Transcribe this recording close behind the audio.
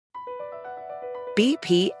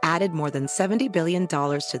BP added more than $70 billion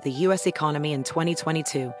to the U.S. economy in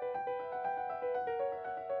 2022.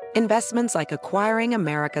 Investments like acquiring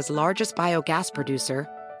America's largest biogas producer,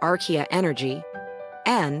 Archaea Energy,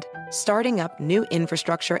 and starting up new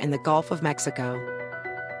infrastructure in the Gulf of Mexico.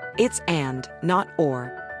 It's and, not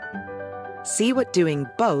or. See what doing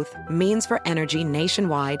both means for energy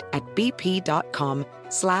nationwide at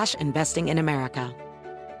bp.com/investing in America.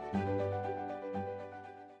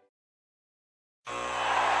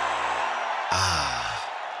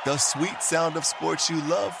 The sweet sound of sports you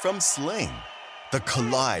love from Sling. The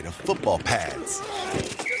collide of football pads.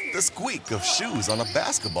 The squeak of shoes on a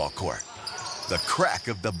basketball court. The crack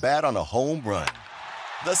of the bat on a home run.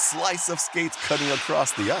 The slice of skates cutting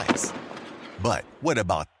across the ice. But what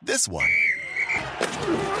about this one?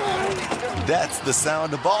 That's the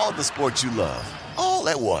sound of all the sports you love, all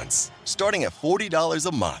at once. Starting at $40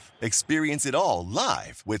 a month. Experience it all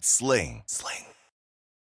live with Sling.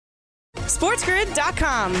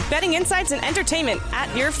 SportsGrid.com. Betting insights and entertainment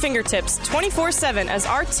at your fingertips 24/7 as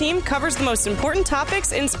our team covers the most important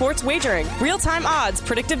topics in sports wagering. Real-time odds,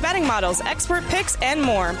 predictive betting models, expert picks, and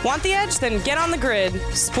more. Want the edge? Then get on the grid.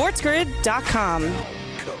 SportsGrid.com.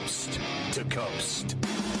 Coast to coast.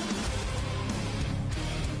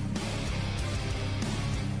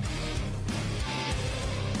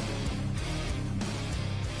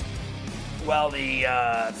 Well, the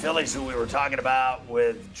Phillies, who we were talking about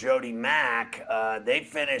with Jody Mack, they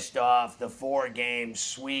finished off the 4-game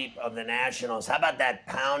sweep of the Nationals. How about that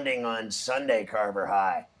pounding on Sunday, Carver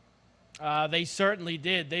High? They certainly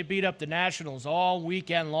did. They beat up the Nationals all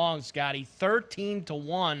weekend long, Scotty.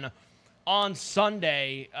 13-1 on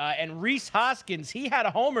Sunday. And Rhys Hoskins, he had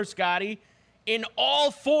a homer, Scotty, in all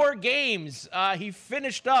 4 games. He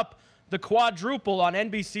finished up the quadruple on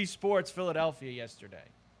NBC Sports Philadelphia yesterday.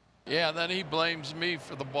 Yeah, and then he blames me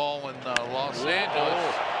for the ball in Los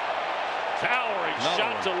Angeles. Towering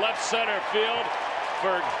shot to left center field.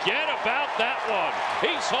 Forget about that one.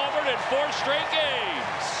 He's homered in 4 straight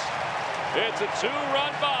games. It's a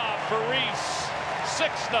 2-run bomb for Rhys.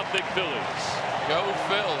 6-0 Phillies. Go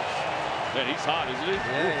Phils. Man, he's hot, isn't he?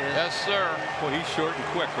 Yeah. Yes, sir. Well, he's short and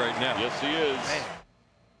quick right now. Yes, he is.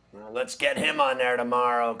 Well, let's get him on there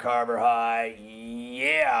tomorrow, Carver High.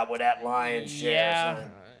 Yeah, with that Lions share.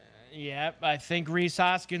 Son. Yeah, I think Rhys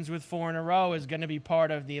Hoskins with 4 in a row is going to be part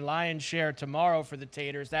of the lion's share tomorrow for the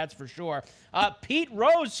Taters, that's for sure. Pete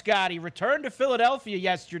Rose, Scotty, returned to Philadelphia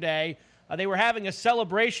yesterday. They were having a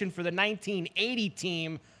celebration for the 1980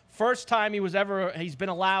 team. First time he's been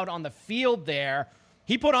allowed on the field there.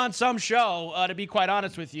 He put on some show, to be quite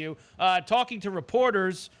honest with you. Talking to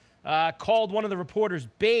reporters, called one of the reporters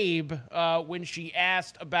Babe when she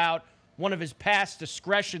asked about one of his past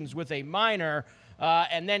discretions with a minor.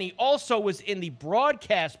 And then he also was in the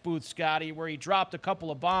broadcast booth, Scotty, where he dropped a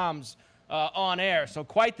couple of bombs on air. So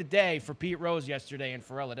quite the day for Pete Rose yesterday in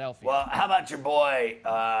Philadelphia. Well, how about your boy,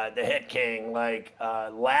 the Hit King,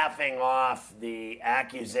 laughing off the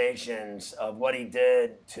accusations of what he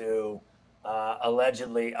did to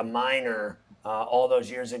allegedly a minor all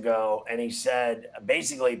those years ago. And he said,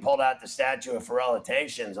 basically pulled out the statute of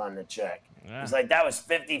limitations on the chick. Yeah. He's like, that was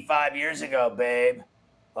 55 years ago, babe.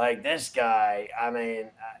 Like, this guy, I mean,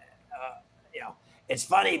 it's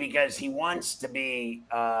funny because he wants to be,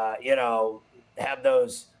 have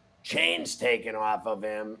those chains taken off of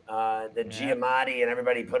him that Giamatti and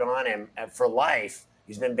everybody put on him for life.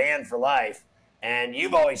 He's been banned for life. And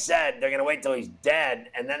you've always said they're going to wait till he's dead,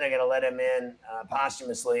 and then they're going to let him in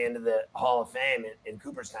posthumously into the Hall of Fame in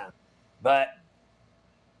Cooperstown. But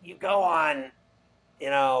you go on,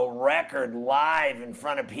 record live in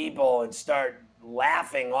front of people and start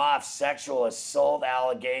laughing off sexual assault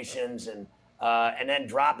allegations and then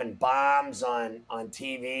dropping bombs on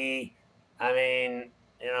TV. I mean,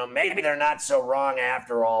 maybe they're not so wrong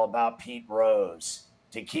after all about Pete Rose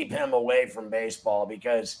to keep him away from baseball,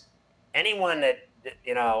 because anyone that,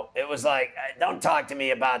 it was like, don't talk to me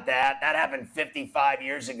about that. That happened 55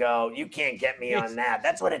 years ago. You can't get me on that.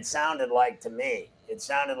 That's what it sounded like to me. It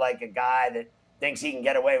sounded like a guy that thinks he can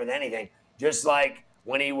get away with anything, just like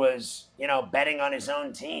when he was, betting on his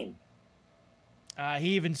own team.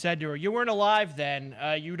 He even said to her, "You weren't alive then.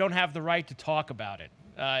 You don't have the right to talk about it."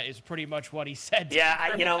 Is pretty much what he said.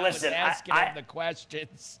 Yeah, listen, asking him the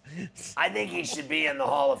questions. I think he should be in the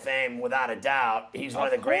Hall of Fame without a doubt. He's one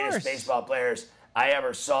of the greatest baseball players I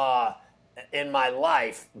ever saw in my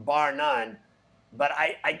life, bar none. But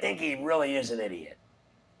I think he really is an idiot.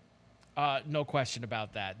 No question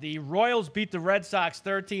about that. The Royals beat the Red Sox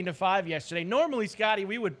 13-5 yesterday. Normally, Scotty,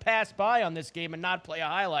 we would pass by on this game and not play a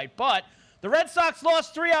highlight, but The Red Sox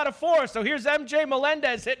lost 3 out of 4, so here's MJ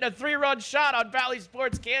Melendez hitting a 3-run shot on Valley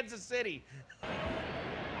Sports Kansas City.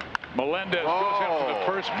 Melendez goes in for the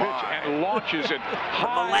first pitch and launches it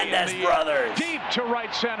high Melendez brothers. Deep to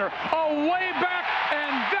right center. Way back,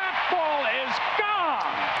 and that ball is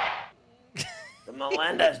gone. The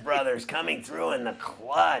Melendez brothers coming through in the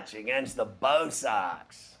clutch against the Bo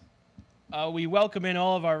Sox. We welcome in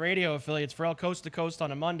all of our radio affiliates for El Coast to Coast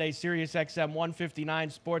on a Monday, Sirius XM 159,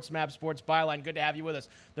 Sports Map, Sports Byline. Good to have you with us.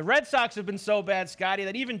 The Red Sox have been so bad, Scotty,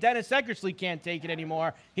 that even Dennis Eckersley can't take it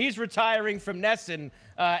anymore. He's retiring from NESN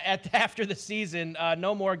after the season.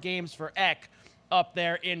 No more games for Eck up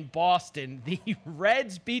there in Boston. The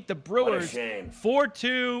Reds beat the Brewers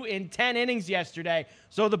 4-2 in 10 innings yesterday.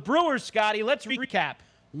 So the Brewers, Scotty, let's recap.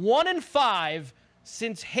 1-5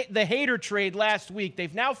 since the Hader trade last week.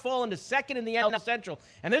 They've now fallen to second in the NL Central.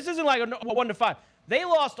 And this isn't like a 1-5. They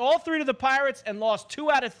lost all 3 to the Pirates and lost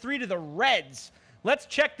 2 out of 3 to the Reds. Let's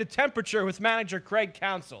check the temperature with manager Craig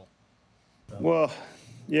Counsell. Well,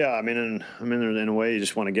 yeah, I mean, in a way, you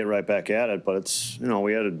just want to get right back at it. But it's,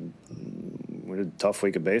 we had a tough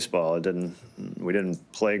week of baseball. We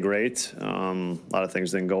didn't play great. A lot of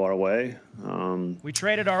things didn't go our way. We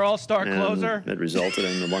traded our all-star closer. It resulted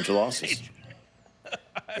in a bunch of losses.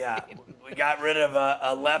 Yeah, we got rid of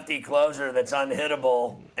a lefty closer that's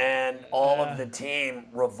unhittable, and all of the team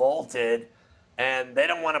revolted, and they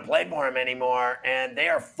don't want to play for him anymore, and they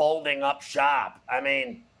are folding up shop. I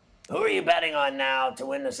mean, who are you betting on now to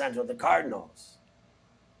win the Central? The Cardinals.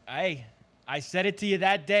 I said it to you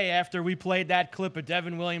that day after we played that clip of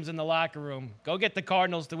Devin Williams in the locker room. Go get the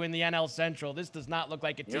Cardinals to win the NL Central. This does not look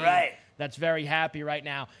like a team that's very happy right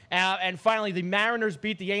now. And finally, the Mariners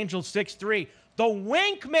beat the Angels 6-3. The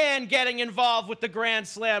Wink Man getting involved with the Grand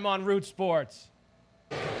Slam on Root Sports.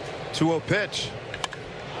 2-0 pitch.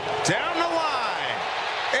 Down the line.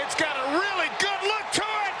 It's got a really good look to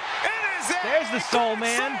it. It is There's the soul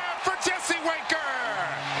man. For Jesse Winker.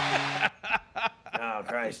 Oh,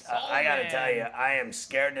 Christ. I got to tell you, I am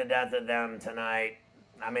scared to death of them tonight.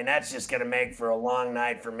 I mean, that's just going to make for a long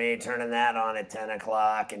night for me, turning that on at 10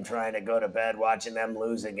 o'clock and trying to go to bed watching them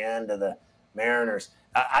lose again to the Mariners.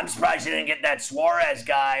 I'm surprised you didn't get that Suarez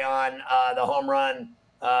guy on the home run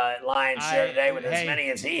line share today with as many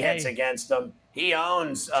as he hits against them. He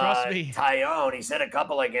owns Tyone. He's hit a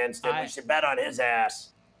couple against him. We should bet on his ass.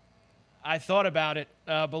 I thought about it.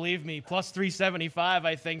 Believe me, plus 375,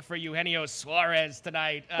 I think, for Eugenio Suarez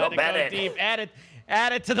tonight. Go to bet go it. Deep. Add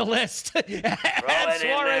it to the list. Add Suarez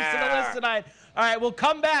to the list tonight. All right, we'll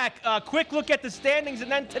come back. Quick look at the standings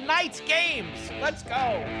and then tonight's games. Let's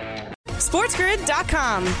go.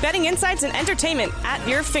 SportsGrid.com. Betting insights and entertainment at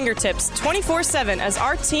your fingertips 24/7 as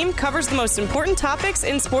our team covers the most important topics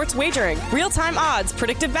in sports wagering. Real-time odds,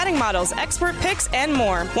 predictive betting models, expert picks, and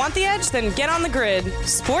more. Want the edge? Then get on the grid.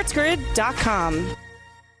 SportsGrid.com.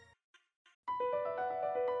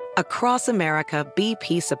 Across America,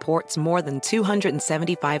 BP supports more than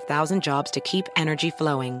 275,000 jobs to keep energy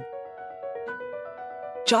flowing.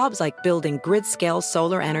 Jobs like building grid-scale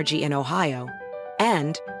solar energy in Ohio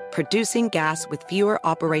and producing gas with fewer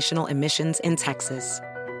operational emissions in Texas.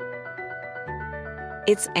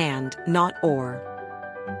 It's and, not or.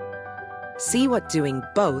 See what doing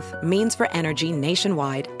both means for energy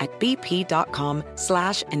nationwide at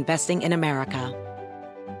bp.com/investing in America.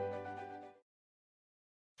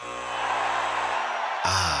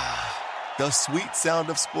 The sweet sound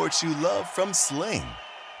of sports you love from Sling.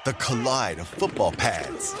 The collide of football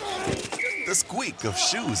pads. The squeak of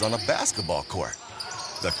shoes on a basketball court.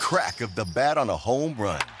 The crack of the bat on a home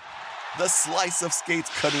run. The slice of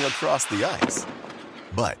skates cutting across the ice.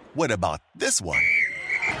 But what about this one?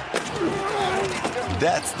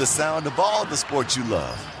 That's the sound of all the sports you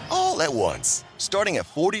love, all at once. Starting at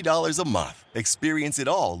 $40 a month. Experience it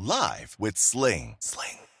all live with Sling.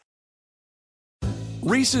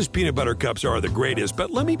 Reese's peanut butter cups are the greatest, but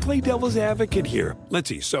let me play devil's advocate here. Let's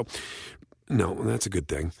see. So, no, that's a good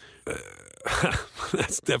thing.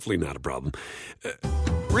 That's definitely not a problem.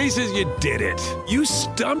 Reese's, you did it. You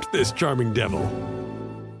stumped this charming devil.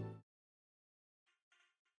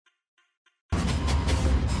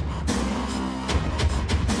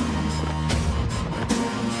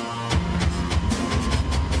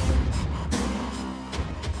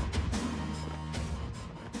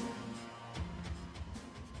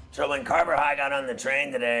 So when Carver High got on the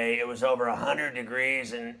train today, it was over 100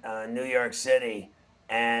 degrees in New York City.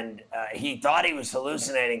 And he thought he was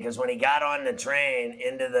hallucinating because when he got on the train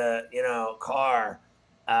into the, car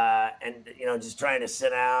and, just trying to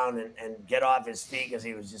sit down and get off his feet because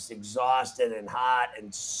he was just exhausted and hot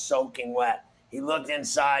and soaking wet, he looked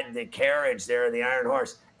inside the carriage there, the Iron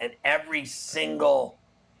Horse, and every single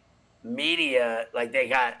media, like they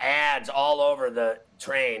got ads all over the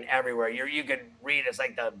train everywhere. You could read, it's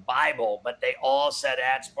like the Bible, but they all said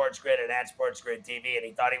at Sports Grid and at Sports Grid TV, and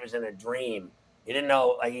he thought he was in a dream. He didn't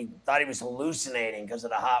know, like he thought he was hallucinating because of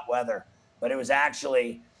the hot weather. But it was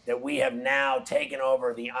actually that we have now taken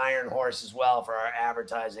over the Iron Horse as well for our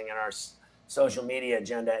advertising and our social media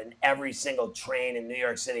agenda. And every single train in New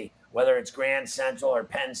York City, whether it's Grand Central or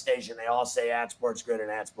Penn Station, they all say at Sports Grid and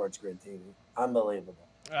at Sports Grid TV. Unbelievable.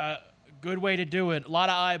 Good way to do it. A lot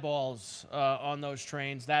of eyeballs on those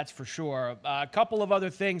trains, that's for sure. A couple of other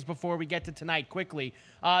things before we get to tonight quickly.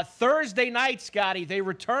 Thursday night, Scotty, they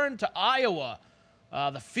return to Iowa.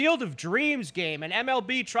 The Field of Dreams game, and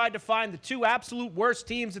MLB tried to find the two absolute worst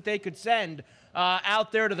teams that they could send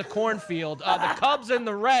out there to the cornfield. The Cubs and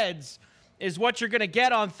the Reds is what you're going to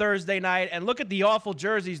get on Thursday night, and look at the awful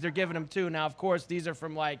jerseys they're giving them, too. Now, of course, these are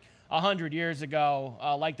from like 100 years ago,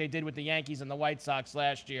 like they did with the Yankees and the White Sox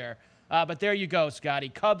last year. But there you go, Scotty.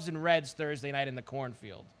 Cubs and Reds Thursday night in the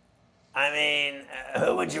cornfield. I mean,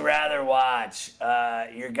 who would you rather watch?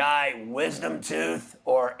 Your guy Wisdom Tooth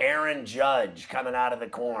or Aaron Judge coming out of the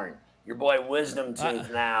corn? Your boy Wisdom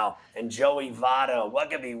Tooth now and Joey Votto. What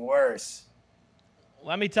could be worse?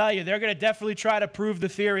 Let me tell you, they're going to definitely try to prove the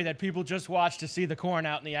theory that people just watch to see the corn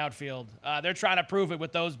out in the outfield. They're trying to prove it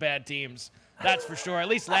with those bad teams. That's for sure. At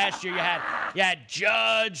least last year you had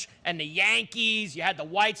Judge and the Yankees. You had the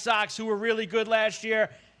White Sox who were really good last year.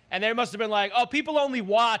 And they must have been like, oh, people only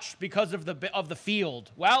watch because of the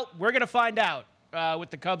field. Well, we're going to find out with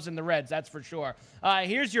the Cubs and the Reds, that's for sure.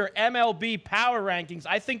 Here's your MLB power rankings.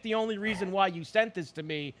 I think the only reason why you sent this to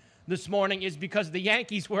me this morning is because the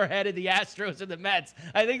Yankees were ahead of the Astros and the Mets.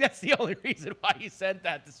 I think that's the only reason why you sent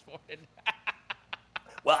that this morning.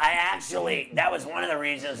 Well, that was one of the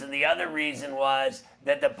reasons. And the other reason was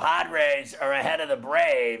that the Padres are ahead of the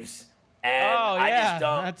Braves. And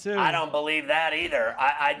I don't believe that either.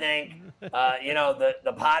 I think,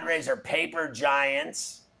 the Padres are paper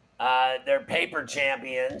giants. They're paper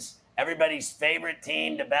champions. Everybody's favorite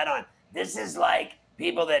team to bet on. This is like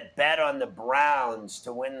people that bet on the Browns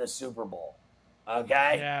to win the Super Bowl.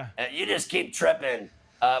 Okay? Yeah. You just keep tripping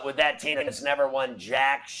with that team that's never won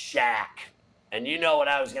jack shack. And you know what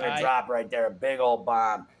I was going to drop right there, a big old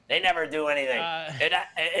bomb. They never do anything.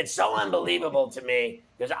 It's so unbelievable to me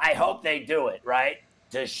because I hope they do it, right?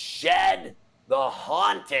 To shed the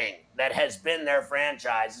haunting that has been their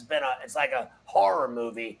franchise. It's like a horror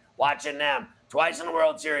movie watching them. Twice in the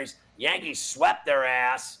World Series, Yankees swept their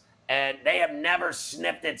ass, and they have never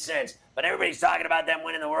sniffed it since. But everybody's talking about them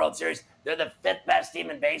winning the World Series. They're the fifth best team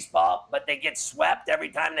in baseball, but they get swept every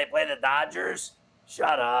time they play the Dodgers.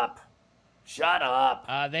 Shut up.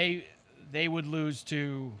 They would lose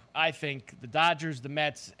to, I think, the Dodgers, the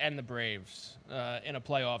Mets, and the Braves in a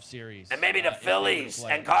playoff series. And maybe the Phillies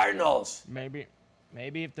and Cardinals. Maybe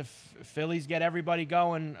if the Phillies get everybody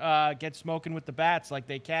going, get smoking with the bats like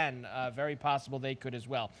they can, very possible they could as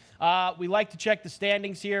well. We like to check the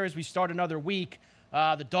standings here as we start another week.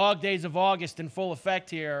 The dog days of August in full effect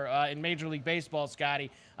here in Major League Baseball, Scotty.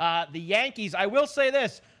 The Yankees, I will say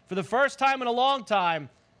this, for the first time in a long time,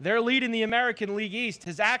 their lead in the American League East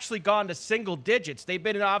has actually gone to single digits. They've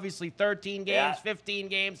been in obviously 13 games, 15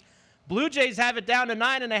 games. Blue Jays have it down to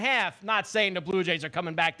 9.5. Not saying the Blue Jays are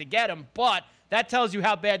coming back to get them, but that tells you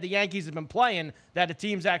how bad the Yankees have been playing, that the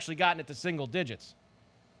team's actually gotten it to single digits.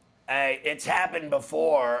 Hey, it's happened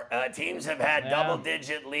before. Teams have had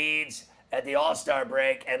double-digit leads at the All-Star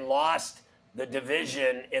break and lost the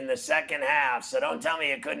division in the second half, so don't tell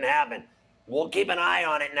me it couldn't happen. We'll keep an eye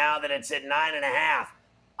on it now that it's at 9.5.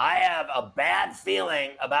 I have a bad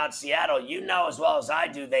feeling about Seattle. You know as well as I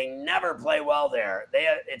do, they never play well there.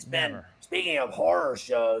 It's been, speaking of horror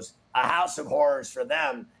shows, a house of horrors for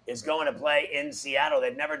them is going to play in Seattle.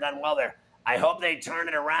 They've never done well there. I hope they turn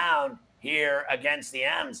it around here against the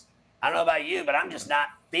M's. I don't know about you, but I'm just not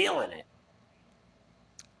feeling it.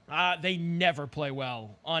 They never play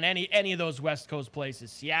well on any of those West Coast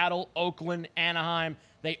places. Seattle, Oakland, Anaheim,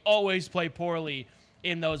 they always play poorly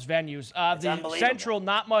in those venues. The Central,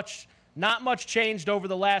 not much changed over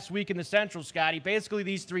the last week in the Central, Scotty. Basically,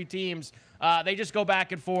 these three teams, they just go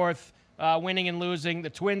back and forth, winning and losing. The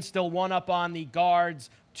Twins still 1 up on the Guards,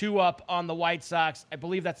 2 up on the White Sox. I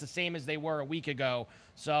believe that's the same as they were a week ago.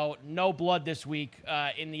 So no blood this week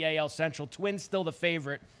in the AL Central. Twins still the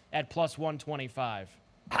favorite at plus 125.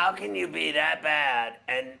 How can you be that bad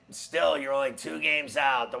and still you're only 2 games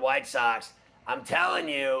out, the White Sox? I'm telling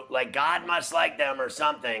you, like God must like them or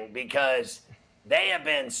something, because they have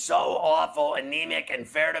been so awful, anemic, and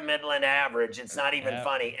fair to middling average. It's not even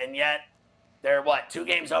funny. And yet they're 2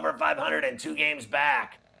 games over 500 and 2 games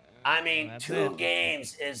back. I mean, two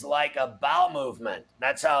games is like a bowel movement.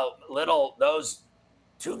 That's how little those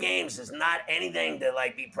 2 games is not anything to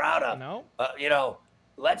like be proud of. No.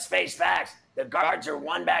 Let's face facts. The Guards are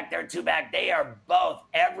 1 back, they're 2 back. They are both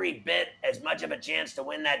every bit as much of a chance to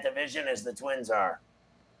win that division as the Twins are.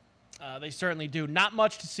 They certainly do. Not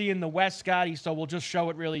much to see in the West, Scotty, so we'll just show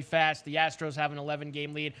it really fast. The Astros have an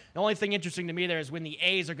 11-game lead. The only thing interesting to me there is when the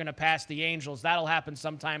A's are going to pass the Angels. That'll happen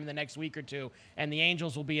sometime in the next week or two, and the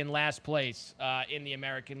Angels will be in last place in the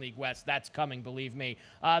American League West. That's coming, believe me.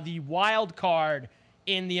 The wild card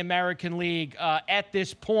in the American League at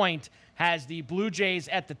this point has the Blue Jays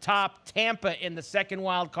at the top, Tampa in the second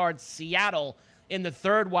wild card, Seattle in the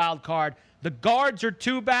third wild card. The Guards are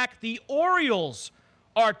 2 back. The Orioles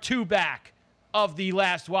are 2 back of the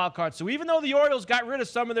last wild card. So even though the Orioles got rid of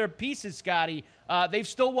some of their pieces, Scotty, they've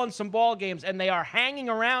still won some ball games, and they are hanging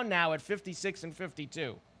around now at 56 and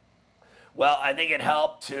 52. Well, I think it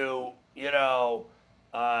helped to,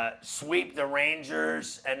 sweep the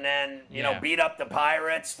Rangers and then, beat up the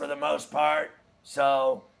Pirates for the most part.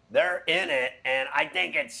 So they're in it, and I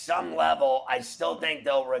think at some level, I still think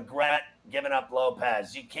they'll regret giving up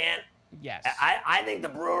Lopez. You can't. Yes. I think the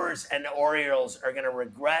Brewers and the Orioles are going to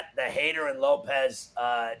regret the Hader and Lopez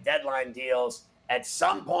deadline deals at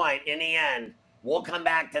some point in the end. We'll come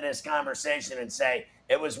back to this conversation and say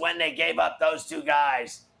it was when they gave up those 2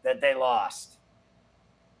 guys that they lost.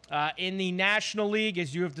 In the National League,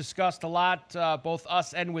 as you have discussed a lot, both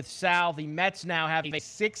us and with Sal, the Mets now have a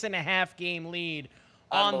 6.5-game lead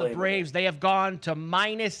on the Braves. They have gone to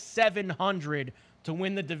minus 700 to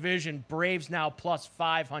win the division. Braves now plus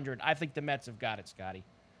 500. I think the Mets have got it, Scotty.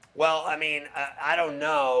 Well, I mean, I don't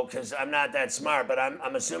know because I'm not that smart, but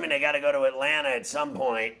I'm assuming they got to go to Atlanta at some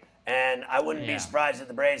point, and I wouldn't be surprised if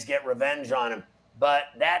the Braves get revenge on them. But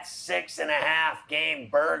that 6.5-game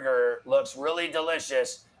burger looks really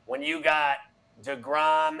delicious when you got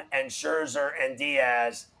DeGrom and Scherzer and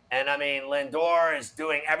Diaz. And, I mean, Lindor is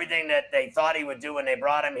doing everything that they thought he would do when they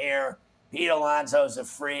brought him here. Pete Alonso's a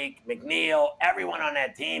freak. McNeil, everyone on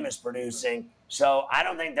that team is producing. So I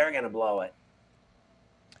don't think they're going to blow it.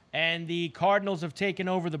 And the Cardinals have taken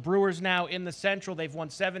over the Brewers now in the Central. They've won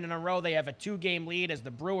 7 in a row. They have a 2-game lead as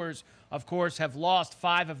the Brewers, of course, have lost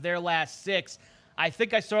 5 of their last 6. I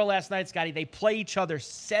think I saw last night, Scotty, they play each other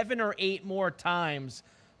 7 or 8 more times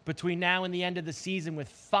between now and the end of the season, with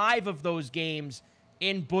 5 of those games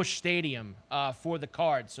in Busch Stadium for the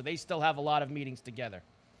Cards. So they still have a lot of meetings together.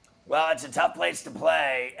 Well, it's a tough place to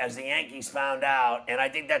play, as the Yankees found out, and I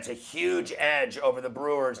think that's a huge edge over the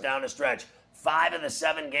Brewers down the stretch. 5 of the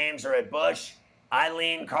 7 games are at Busch. I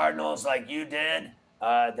lean Cardinals like you did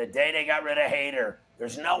the day they got rid of Hader.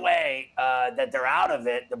 There's no way that they're out of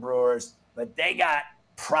it, the Brewers, but they got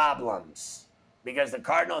problems because the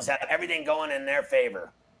Cardinals have everything going in their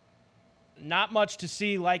favor. Not much to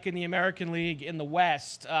see like in the American League in the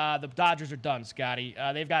West. The Dodgers are done, Scotty.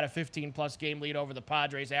 They've got a 15-plus game lead over the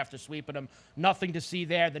Padres after sweeping them. Nothing to see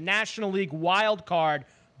there. The National League wild card,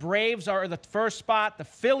 Braves are in the first spot. The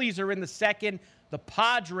Phillies are in the second. The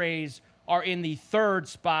Padres are in the third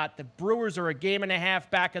spot. The Brewers are a game and a half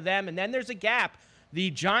back of them. And then there's a gap. The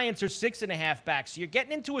Giants are 6.5 back. So you're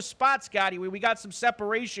getting into a spot, Scotty, where we got some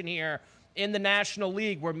separation here in the National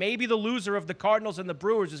League, where maybe the loser of the Cardinals and the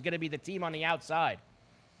Brewers is going to be the team on the outside.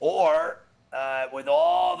 Or with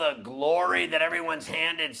all the glory that everyone's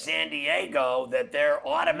handed San Diego, that they're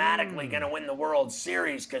automatically going to win the World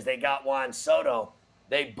Series because they got Juan Soto.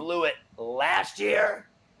 They blew it last year.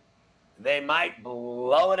 They might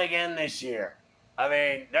blow it again this year. I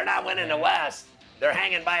mean, they're not winning the West. They're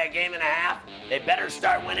hanging by a game and a half. They better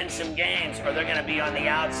start winning some games or they're going to be on the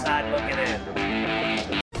outside looking in.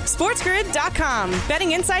 SportsGrid.com.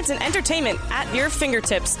 Betting insights and entertainment at your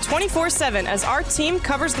fingertips 24/7 as our team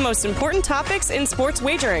covers the most important topics in sports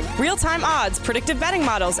wagering. Real-time odds, predictive betting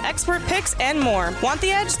models, expert picks, and more. Want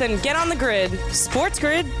the edge? Then get on the grid.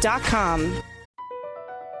 SportsGrid.com.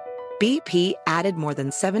 BP added more than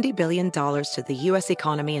 $70 billion to the U.S.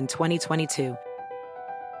 economy in 2022.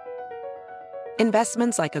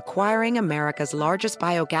 Investments like acquiring America's largest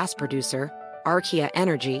biogas producer, Archaea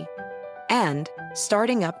Energy, and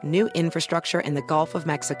starting up new infrastructure in the Gulf of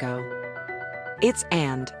Mexico. It's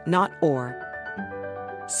and, not or.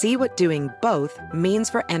 See what doing both means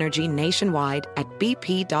for energy nationwide at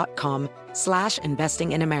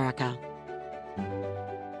bp.com/investing in America.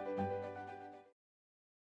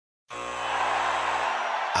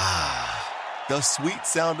 The sweet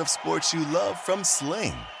sound of sports you love from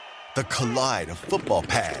Sling. The collide of football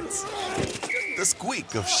pads. The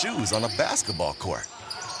squeak of shoes on a basketball court.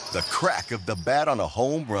 The crack of the bat on a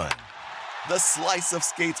home run. The slice of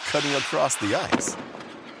skates cutting across the ice.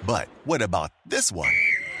 But what about this one?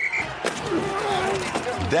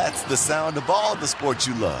 That's the sound of all the sports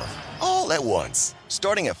you love, all at once.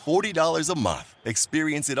 Starting at $40 a month.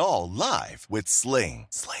 Experience it all live with Sling.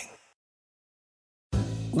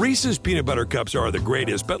 Reese's peanut butter cups are the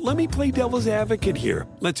greatest, but let me play devil's advocate here.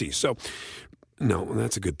 Let's see. So, no,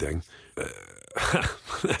 that's a good thing.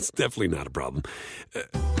 That's definitely not a problem.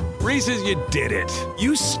 Reese's, you did it.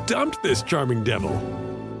 You stumped this charming devil.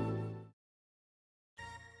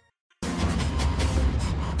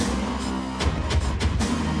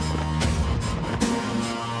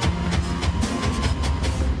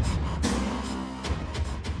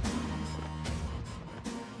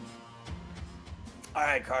 All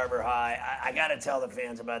right, Carver High. I got to tell the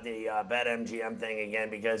fans about the BetMGM thing again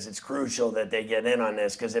because it's crucial that they get in on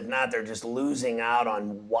this because if not, they're just losing out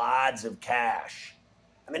on wads of cash.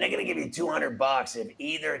 I mean, they're going to give you $200 if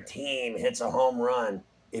either team hits a home run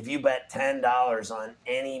if you bet $10 on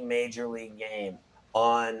any major league game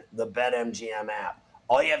on the BetMGM app.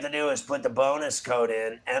 All you have to do is put the bonus code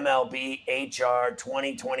in, MLBHR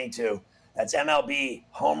 2022. That's MLB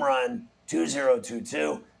Home Run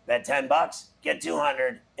 2022. Bet $10, get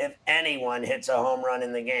 $200 if anyone hits a home run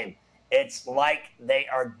in the game. It's like they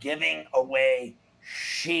are giving away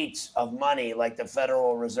sheets of money like the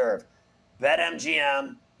Federal Reserve.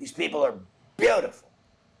 BetMGM, these people are beautiful.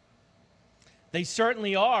 They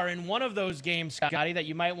certainly are. And one of those games, Scotty, that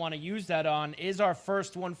you might want to use that on is our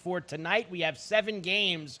first one for tonight. We have 7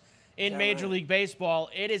 games in Major League Baseball.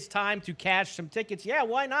 It is time to cash some tickets. Yeah,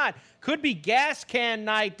 why not? Could be gas can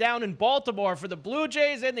night down in Baltimore for the Blue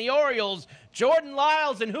Jays and the Orioles. Jordan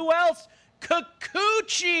Lyles and who else?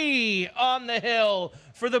 Kikuchi on the hill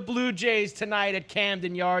for the Blue Jays tonight at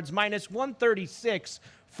Camden Yards. Minus 136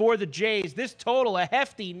 for the Jays. This total a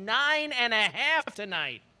hefty 9.5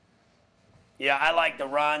 tonight. Yeah, I like the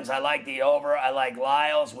runs. I like the over. I like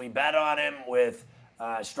Lyles. We bet on him with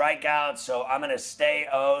strikeouts, so I'm going to stay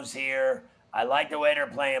O's here. I like the way they're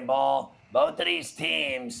playing ball. Both of these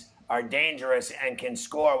teams are dangerous and can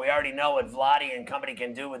score. We already know what Vladdy and company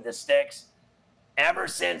can do with the sticks. Ever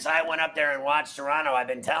since I went up there and watched Toronto, I've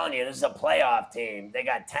been telling you, this is a playoff team. They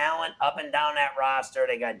got talent up and down that roster.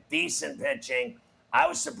 They got decent pitching. I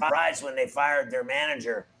was surprised when they fired their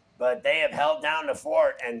manager, but they have held down the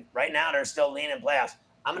fort, and right now they're still leaning playoffs.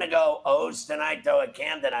 I'm going to go O's tonight, though, at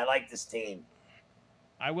Camden. I like this team.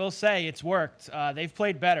 I will say it's worked. They've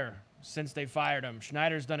played better since they fired him.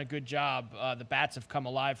 Schneider's done a good job. The bats have come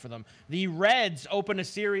alive for them. The Reds open a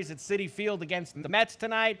series at Citi Field against the Mets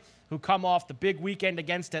tonight, who come off the big weekend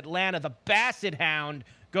against Atlanta. The Basset Hound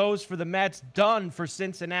goes for the Mets, done for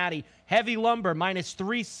Cincinnati. Heavy lumber, minus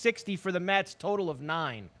 360 for the Mets, total of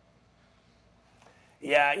 9.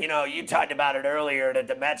 Yeah, you talked about it earlier that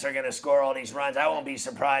the Mets are going to score all these runs. I won't be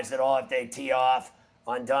surprised at all if they tee off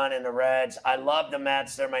on Dunn and the Reds. I love the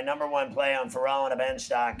Mets. They're my number one play on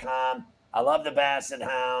FerrallOnTheBench.com. I love the Basset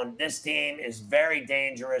Hound. This team is very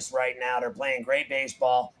dangerous right now. They're playing great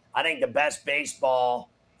baseball. I think the best baseball,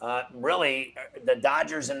 really, the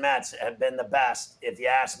Dodgers and Mets have been the best, if you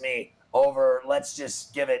ask me, over, let's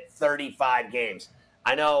just give it 35 games.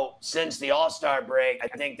 I know since the All-Star break, I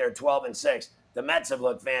think they're 12-6. The Mets have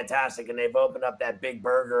looked fantastic, and they've opened up that big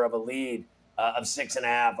burger of a lead of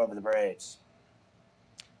 6.5 over the Braves.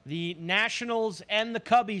 The Nationals and the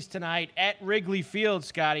Cubbies tonight at Wrigley Field,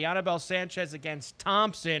 Scotty. Anibal Sanchez against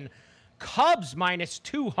Thompson. Cubs minus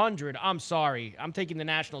 200. I'm sorry. I'm taking the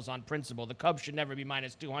Nationals on principle. The Cubs should never be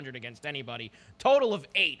minus 200 against anybody. Total of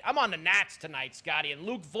 8. I'm on the Nats tonight, Scotty, and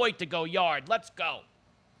Luke Voit to go yard. Let's go.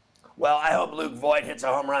 Well, I hope Luke Voit hits a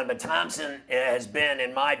home run, but Thompson has been,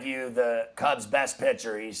 in my view, the Cubs' best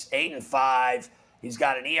pitcher. He's 8-5. He's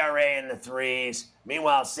got an ERA in the 3s.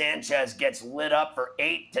 Meanwhile, Sanchez gets lit up for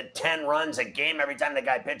 8 to 10 runs a game every time the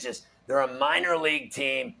guy pitches. They're a minor league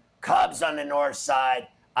team. Cubs on the north side.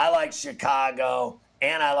 I like Chicago,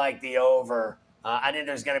 and I like the over. I think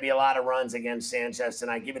there's going to be a lot of runs against Sanchez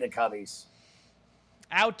tonight. Give me the Cubbies.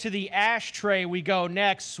 Out to the ashtray we go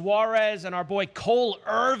next. Suarez and our boy Cole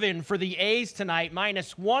Irvin for the A's tonight.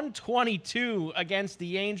 Minus 122 against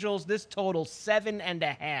the Angels. This total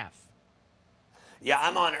 7.5. Yeah,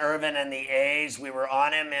 I'm on Irvin and the A's. We were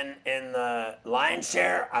on him in the lion's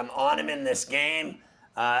share. I'm on him in this game.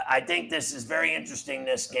 I think this is very interesting,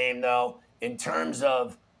 this game, though. In terms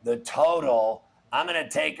of the total, I'm going to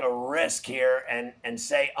take a risk here and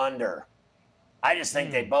say under. I just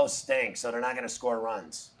think they both stink, so they're not going to score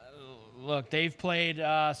runs. Look, they've played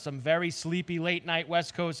some very sleepy late-night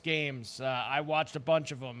West Coast games. I watched a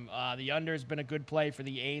bunch of them. The under has been a good play for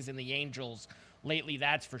the A's and the Angels lately,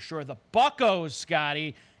 that's for sure. The Buccos,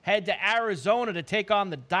 Scotty, head to Arizona to take on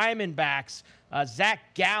the Diamondbacks.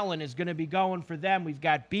 Zach Gallen is going to be going for them. We've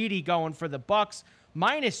got Beatty going for the Bucks.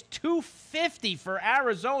 Minus 250 for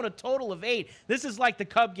Arizona, total of 8. This is like the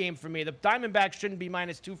Cub game for me. The Diamondbacks shouldn't be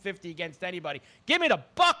minus 250 against anybody. Give me the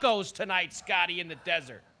Buccos tonight, Scotty, in the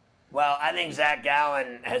desert. Well, I think Zach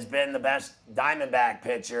Gallen has been the best Diamondback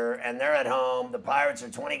pitcher, and they're at home. The Pirates are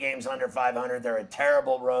 20 games under 500. They're a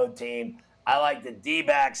terrible road team. I like the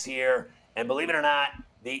D-backs here, and believe it or not,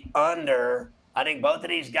 the under. I think both of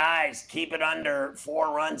these guys keep it under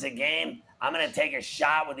 4 runs a game. I'm going to take a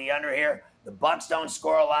shot with the under here. The Bucks don't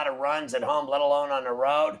score a lot of runs at home, let alone on the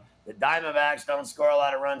road. The Diamondbacks don't score a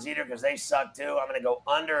lot of runs either because they suck too. I'm going to go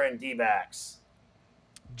under and D-backs.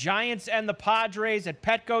 Giants and the Padres at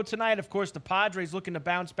Petco tonight. Of course, the Padres looking to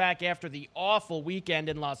bounce back after the awful weekend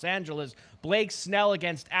in Los Angeles. Blake Snell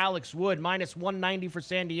against Alex Wood, minus 190 for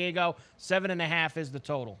San Diego. 7.5 is the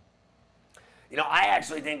total. You know, I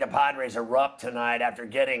actually think the Padres are up tonight after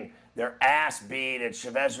getting their ass beat at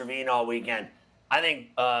Chavez Ravine all weekend. I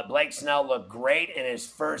think Blake Snell looked great in his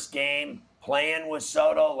first game playing with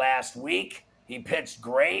Soto last week. He pitched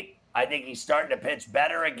great. I think he's starting to pitch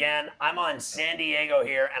better again. I'm on San Diego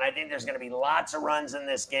here, and I think there's going to be lots of runs in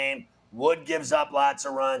this game. Wood gives up lots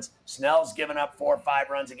of runs. Snell's giving up 4 or 5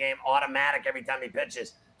 runs a game, automatic every time he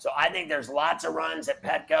pitches. So I think there's lots of runs at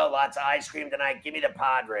Petco, lots of ice cream tonight. Give me the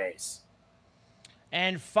Padres.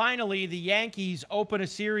 And finally, the Yankees open a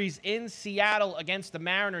series in Seattle against the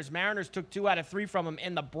Mariners. Mariners took 2 out of 3 from them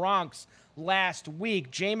in the Bronx last week.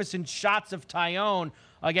 Jameson shots of Tyone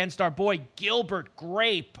against our boy Gilbert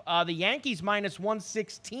Grape. The Yankees minus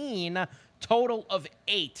 116, total of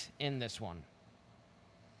 8 in this one.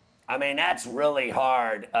 I mean, that's really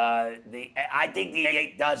hard. I think the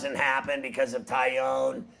 8 doesn't happen because of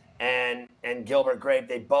Tyone and Gilbert Grape.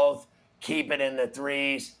 They both keep it in the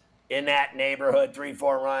 3s. In that neighborhood,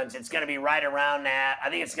 3-4 runs. It's going to be right around that. I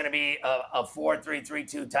think it's going to be a 4-3,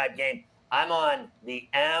 3-2 type game. I'm on the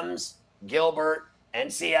M's, Gilbert,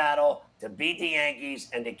 and Seattle to beat the Yankees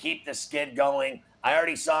and to keep the skid going. I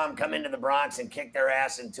already saw them come into the Bronx and kick their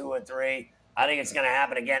ass in 2 or 3. I think it's going to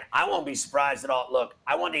happen again. I won't be surprised at all. Look,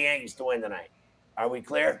 I want the Yankees to win tonight. Are we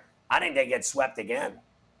clear? I think they get swept again.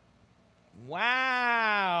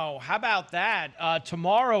 Wow. How about that?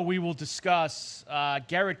 Tomorrow we will discuss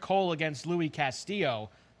Garrett Cole against Louis Castillo.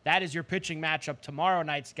 That is your pitching matchup tomorrow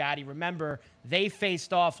night, Scotty. Remember, they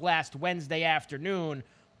faced off last Wednesday afternoon.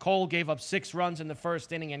 Cole gave up 6 runs in the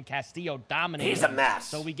first inning, and Castillo dominated. He's a mess.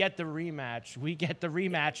 So we get the rematch. We get the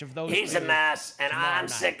rematch of those. He's a mess, and I'm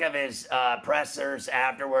sick of his pressers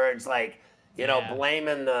afterwards, like, you know,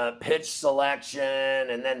 blaming the pitch selection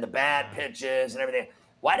and then the bad pitches and everything.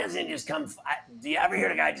 Why doesn't he just come? Do you ever hear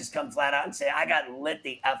the guy just come flat out and say, I got lit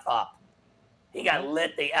the F up? He got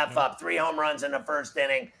lit the F up. 3 home runs in the first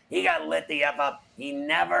inning. He got lit the F up. He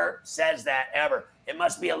never says that ever. It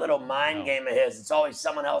must be a little mind game of his. It's always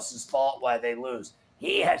someone else's fault why they lose.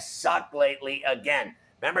 He has sucked lately again.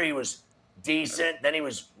 Remember, he was decent, then he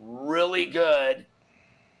was really good,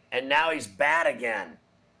 and now he's bad again.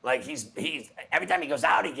 Like he's every time he goes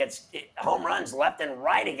out, he gets home runs left and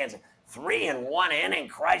right against him. 3 in 1 inning.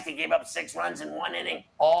 Christ, he gave up 6 runs in 1 inning,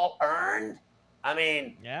 all earned. I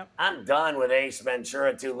mean, I'm done with Ace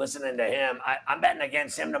Ventura, too, listening to him. I'm betting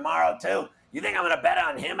against him tomorrow, too. You think I'm going to bet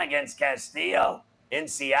on him against Castillo in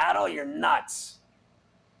Seattle? You're nuts.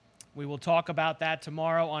 We will talk about that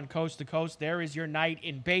tomorrow on Coast to Coast. There is your night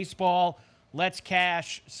in baseball. Let's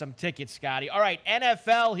cash some tickets, Scotty. All right,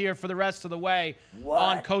 NFL here for the rest of the way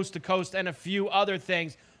on Coast to Coast and a few other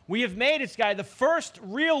things. We have made it, Scotty, the first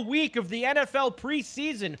real week of the NFL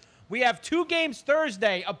preseason. We have 2 games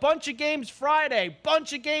Thursday, a bunch of games Friday,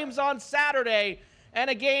 bunch of games on Saturday, and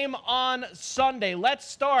a game on Sunday. Let's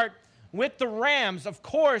start with the Rams. Of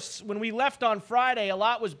course, when we left on Friday, a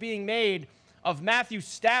lot was being made of Matthew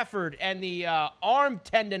Stafford and the arm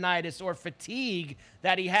tendonitis or fatigue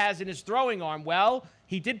that he has in his throwing arm. Well,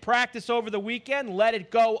 he did practice over the weekend, let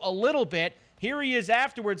it go a little bit. Here he is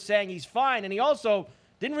afterwards saying he's fine, and he also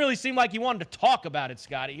didn't really seem like he wanted to talk about it,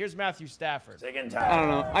 Scotty. Here's Matthew Stafford. I don't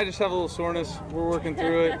know. I just have a little soreness. We're working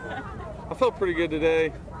through it. I felt pretty good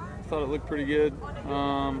today. Thought it looked pretty good.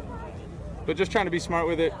 But just trying to be smart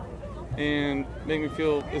with it and make me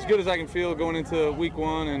feel as good as I can feel going into week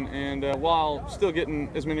 1 and while still getting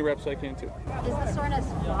as many reps as I can too. Is the soreness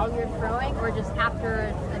while you're throwing or just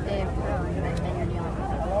after a day of throwing that you're dealing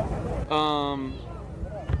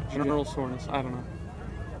with? General soreness. I don't know.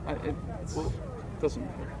 It doesn't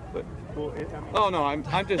matter. But oh no, I'm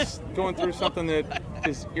just going through something that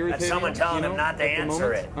is irritating. That's someone telling him not to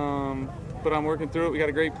answer it. But I'm working through it. We got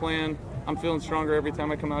a great plan. I'm feeling stronger every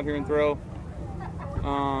time I come out here and throw.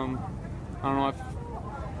 I don't know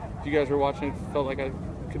if you guys were watching, it felt like I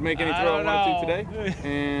could make any throw I wanted to today.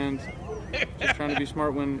 And just trying to be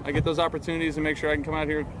smart when I get those opportunities and make sure I can come out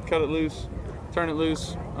here, cut it loose, turn it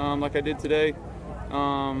loose like I did today,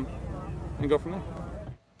 and go from there.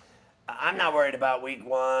 I'm not worried about week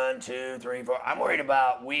 1, 2, 3, 4. I'm worried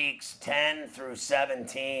about weeks 10 through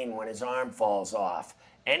 17 when his arm falls off.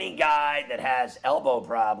 Any guy that has elbow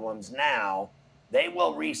problems now, they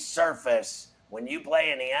will resurface when you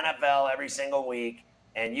play in the NFL every single week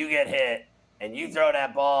and you get hit and you throw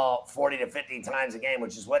that ball 40 to 50 times a game,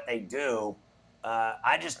 which is what they do.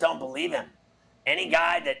 I just don't believe him. Any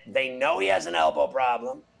guy that they know he has an elbow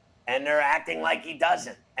problem and they're acting like he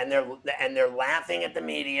doesn't, and they're laughing at the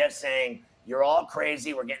media saying, you're all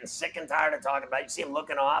crazy, we're getting sick and tired of talking about it. You see him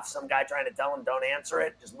looking off, some guy trying to tell him, don't answer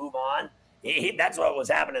it, just move on. That's what was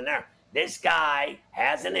happening there. This guy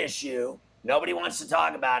has an issue. Nobody wants to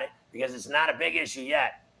talk about it because it's not a big issue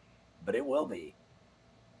yet, but it will be.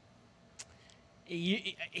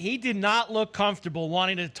 He did not look comfortable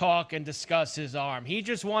wanting to talk and discuss his arm. He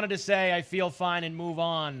just wanted to say, I feel fine, and move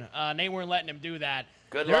on. They weren't letting him do that.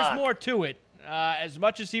 There's more to it. As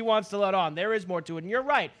much as he wants to let on, there is more to it. And you're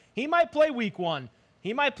right. He might play week 1.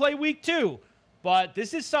 He might play week 2. But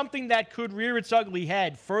this is something that could rear its ugly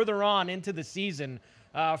head further on into the season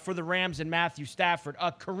for the Rams and Matthew Stafford.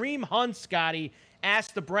 Kareem Hunt, Scotty,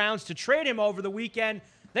 asked the Browns to trade him over the weekend.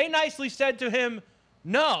 They nicely said to him,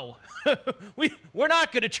 no, we're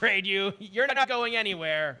not going to trade you. You're not going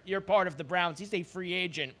anywhere. You're part of the Browns. He's a free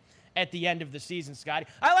agent at the end of the season, Scotty.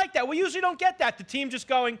 I like that. We usually don't get that. The team just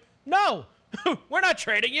going, no, we're not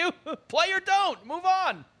trading you. Play or don't. Move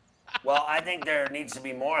on. Well, I think there needs to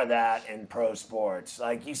be more of that in pro sports.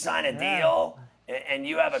 Like, you sign a deal and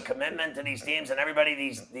you have a commitment to these teams, and everybody,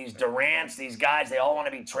 these Durants, these guys, they all want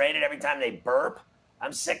to be traded every time they burp.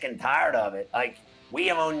 I'm sick and tired of it. Like, we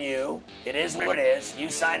own you. It is what it is. You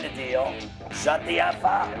signed a deal. Shut the F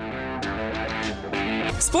up.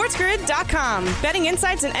 SportsGrid.com. Betting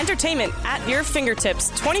insights and entertainment at your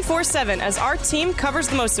fingertips 24/7 as our team covers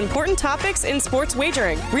the most important topics in sports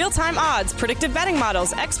wagering. Real-time odds, predictive betting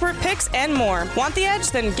models, expert picks, and more. Want the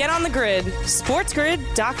edge? Then get on the grid.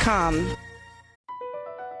 SportsGrid.com.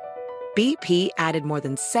 BP added more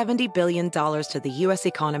than $70 billion to the U.S.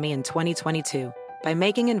 economy in 2022 by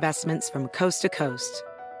making investments from coast to coast.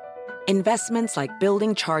 Investments like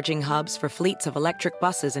building charging hubs for fleets of electric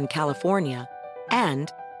buses in California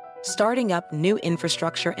and starting up new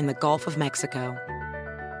infrastructure in the Gulf of Mexico.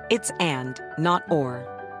 It's and, not or.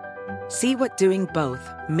 See what doing both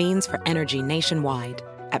means for energy nationwide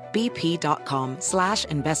at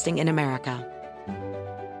bp.com/investing in America.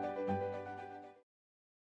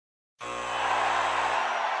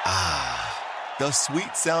 The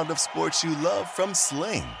sweet sound of sports you love from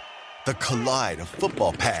Sling. The collide of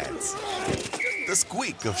football pads. The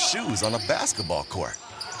squeak of shoes on a basketball court.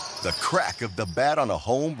 The crack of the bat on a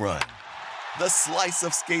home run. The slice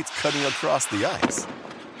of skates cutting across the ice.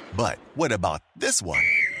 But what about this one?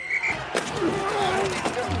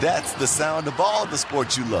 That's the sound of all the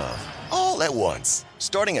sports you love, all at once.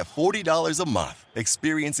 Starting at $40 a month.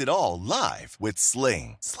 Experience it all live with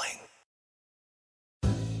Sling.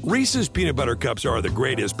 Reese's Peanut Butter Cups are the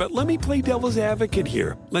greatest, but let me play devil's advocate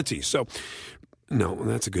here. Let's see. So, no,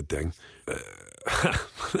 that's a good thing.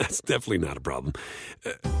 That's definitely not a problem.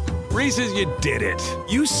 Reese's, you did it.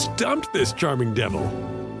 You stumped this charming devil.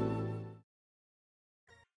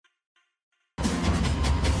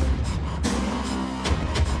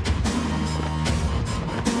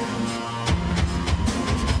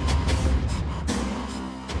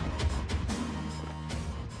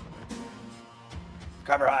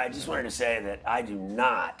 Cover High, I just wanted to say that I do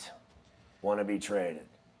not want to be traded.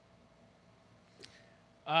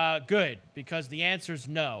 Good, because the answer's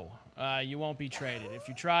no. You won't be traded. If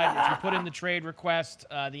you put in the trade request,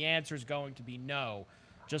 the answer is going to be no,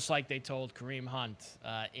 just like they told Kareem Hunt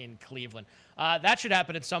in Cleveland. That should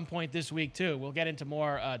happen at some point this week, too. We'll get into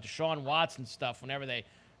more Deshaun Watson stuff whenever they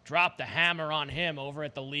drop the hammer on him over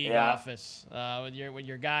at the league office with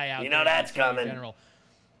your guy out there. You know that's coming. General.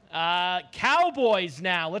 Cowboys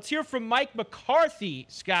now. Let's hear from Mike McCarthy,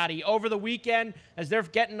 Scotty, over the weekend as they're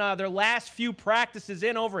getting their last few practices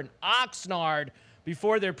in over in Oxnard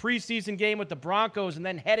before their preseason game with the Broncos and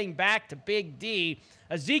then heading back to Big D.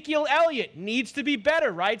 Ezekiel Elliott needs to be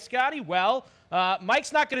better, right, Scotty? Well,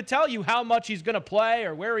 Mike's not going to tell you how much he's going to play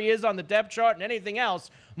or where he is on the depth chart and anything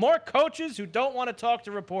else. More coaches who don't want to talk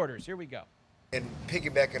to reporters. Here we go. And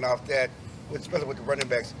piggybacking off that, especially with the running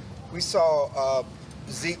backs, we saw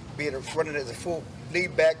Zeke running as a full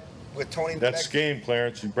lead back with Tony. That's scheme,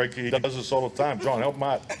 Clarence. He does this all the time. John, help him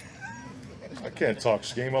out. I can't talk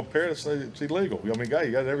scheme up here. It's illegal. I mean, you got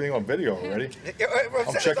everything on video already.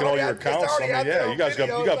 I'm checking all your accounts. I mean, yeah, you guys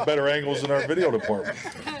got better angles in our video department.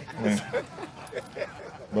 Yeah.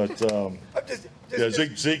 But yeah,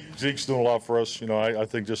 Zeke's doing a lot for us. You know, I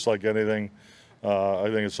think just like anything, I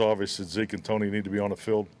think it's obvious that Zeke and Tony need to be on the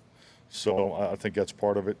field. So I think that's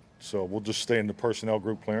part of it. So we'll just stay in the personnel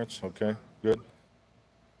group, Clarence. Okay, good.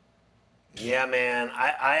 Yeah, man.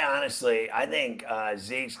 I honestly think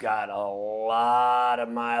Zeke's got a lot of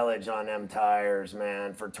mileage on them tires,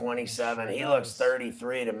 man. For 27, he looks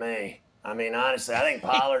 33 to me. I mean, honestly, I think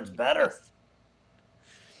Pollard's better.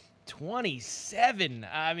 27.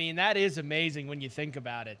 I mean, that is amazing when you think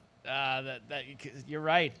about it. You're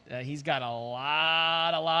right. He's got a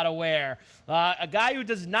lot of wear. A guy who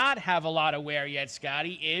does not have a lot of wear yet,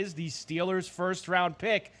 Scotty, is the Steelers' first-round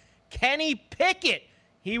pick, Kenny Pickett.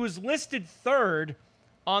 He was listed third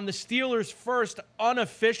on the Steelers' first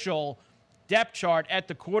unofficial depth chart at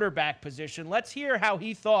the quarterback position. Let's hear how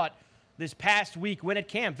he thought this past week when at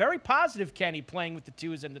camp. Very positive, Kenny, playing with the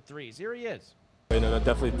 2s and the 3s. Here he is. I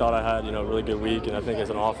definitely thought I had, a really good week, and I think as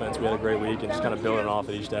an offense we had a great week and just kind of building off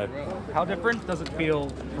of each day. How different does it feel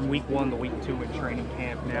from week 1 to week 2 in training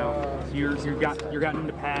camp now? So you're gotten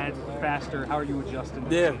into pads faster. How are you adjusting?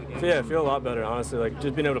 Yeah, I feel a lot better, honestly. Like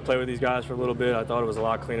just being able to play with these guys for a little bit, I thought it was a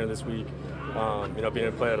lot cleaner this week. Being able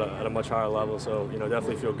to play at a much higher level, so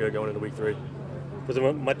definitely feel good going into week 3. Was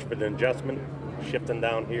it much of an adjustment shifting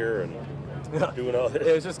down here and doing all this?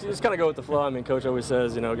 It was just kind of go with the flow. I mean, Coach always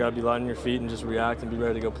says, got to be light on your feet and just react and be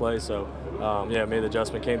ready to go play. So, made the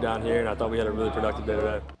adjustment, came down here, and I thought we had a really productive day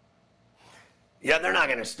today. Yeah, they're not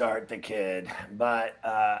going to start the kid, but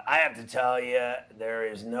I have to tell you, there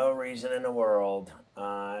is no reason in the world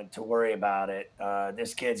to worry about it.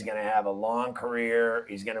 This kid's going to have a long career.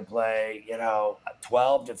 He's going to play,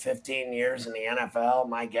 12 to 15 years in the NFL,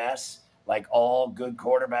 my guess, like all good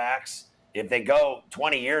quarterbacks. If they go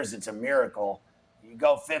 20 years, it's a miracle. You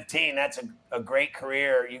go 15, that's a great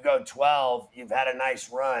career. You go 12, you've had a nice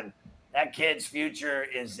run. That kid's future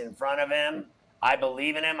is in front of him. I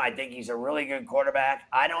believe in him. I think he's a really good quarterback.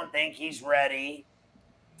 I don't think he's ready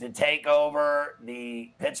to take over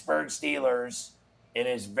the Pittsburgh Steelers in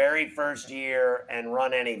his very first year and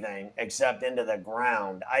run anything except into the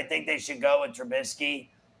ground. I think they should go with Trubisky,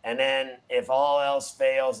 and then if all else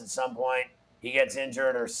fails at some point, he gets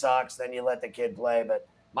injured or sucks, then you let the kid play. But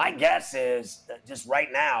my guess is that just right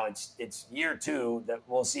now, it's year 2 that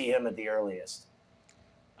we'll see him at the earliest.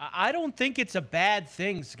 I don't think it's a bad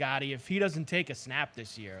thing, Scotty, if he doesn't take a snap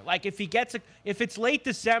this year. Like if it's late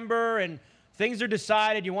December and things are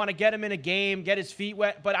decided, you want to get him in a game, get his feet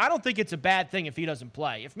wet. But I don't think it's a bad thing if he doesn't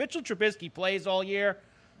play. If Mitchell Trubisky plays all year,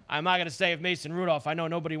 I'm not going to say if Mason Rudolph, I know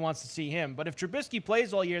nobody wants to see him. But if Trubisky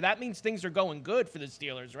plays all year, that means things are going good for the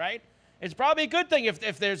Steelers, right? It's probably a good thing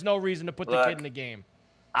if there's no reason to put the kid in the game.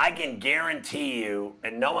 I can guarantee you,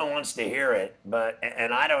 and no one wants to hear it,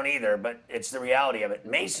 and I don't either, but it's the reality of it.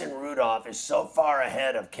 Mason Rudolph is so far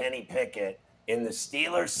ahead of Kenny Pickett in the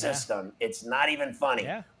Steelers system, it's not even funny.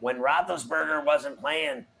 Yeah. When Roethlisberger wasn't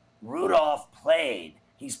playing, Rudolph played.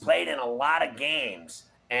 He's played in a lot of games,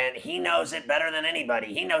 and he knows it better than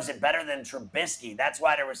anybody. He knows it better than Trubisky. That's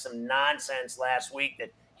why there was some nonsense last week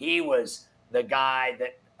that he was the guy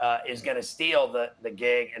that is going to steal the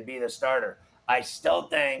gig and be the starter. I still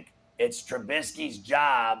think it's Trubisky's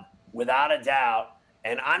job, without a doubt.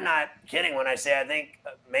 And I'm not kidding when I say I think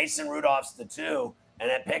Mason Rudolph's the 2 and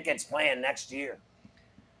that Pickett's playing next year.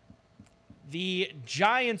 The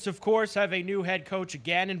Giants, of course, have a new head coach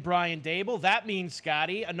again in Brian Daboll. That means,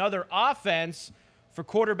 Scotty, another offense for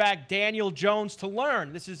quarterback Daniel Jones to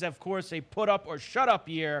learn. This is, of course, a put-up or shut-up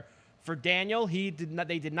year for Daniel. They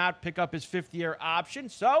did not pick up his 5th-year option.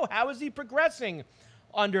 So how is he progressing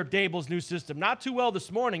under Daboll's new system? Not too well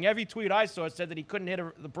this morning. Every tweet I saw said that he couldn't hit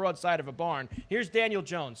the broadside of a barn. Here's Daniel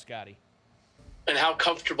Jones, Scotty. And how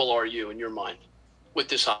comfortable are you in your mind with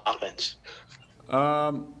this offense?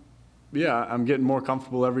 Yeah, I'm getting more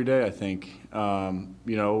comfortable every day, I think.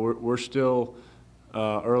 We're still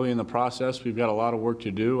early in the process. We've got a lot of work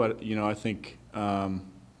to do. I think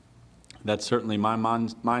that's certainly my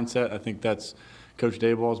mindset. I think that's Coach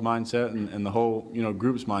Daboll's mindset and the whole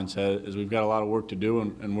group's mindset is we've got a lot of work to do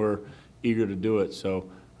and we're eager to do it. So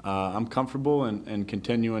I'm comfortable and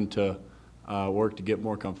continuing to work to get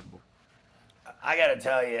more comfortable. I got to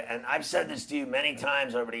tell you, and I've said this to you many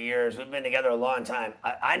times over the years, we've been together a long time,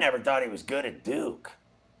 I never thought he was good at Duke.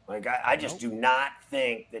 Like, I just do not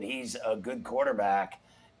think that he's a good quarterback.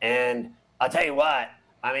 And I'll tell you what,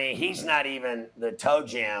 I mean, he's not even the toe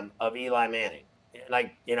jam of Eli Manning.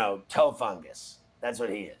 like, toe fungus. That's what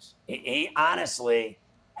he is. He honestly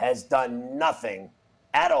has done nothing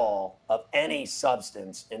at all of any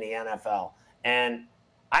substance in the NFL. And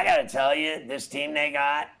I got to tell you, this team they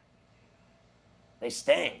got, they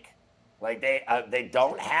stink. Like, they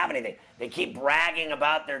don't have anything. They keep bragging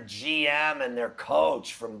about their GM and their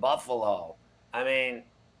coach from Buffalo. I mean,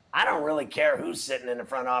 I don't really care who's sitting in the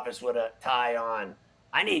front office with a tie on.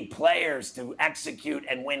 I need players to execute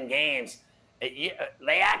and win games. They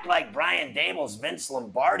act like Brian Daboll's Vince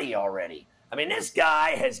Lombardi already. I mean, this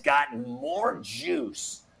guy has gotten more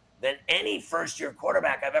juice than any first-year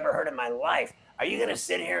quarterback I've ever heard in my life. Are you going to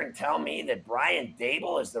sit here and tell me that Brian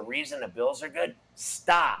Daboll is the reason the Bills are good?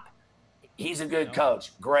 Stop. He's a good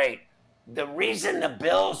coach. Great. The reason the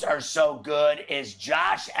Bills are so good is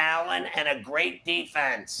Josh Allen and a great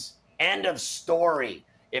defense. End of story.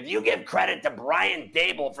 If you give credit to Brian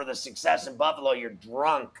Daboll for the success in Buffalo, you're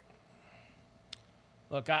drunk.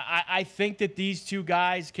 Look, I think that these two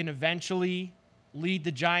guys can eventually lead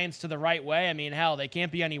the Giants to the right way. I mean, hell, they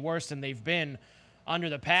can't be any worse than they've been under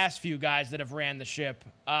the past few guys that have ran the ship.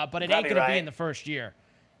 But it ain't going to be in the first year.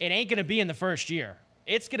 It ain't going to be in the first year.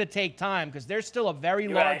 It's going to take time because there's still a very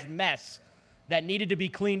large mess that needed to be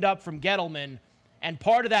cleaned up from Gettleman. And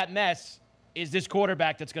part of that mess is this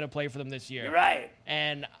quarterback that's going to play for them this year. You're right.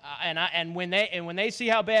 And when they see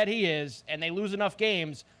how bad he is and they lose enough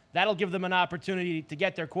games, that'll give them an opportunity to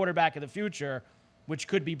get their quarterback of the future, which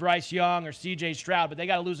could be Bryce Young or C.J. Stroud, but they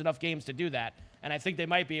got to lose enough games to do that. And I think they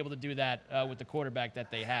might be able to do that with the quarterback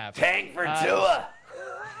that they have. Tank for Tua.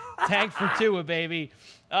 Tank for Tua, baby.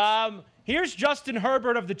 Here's Justin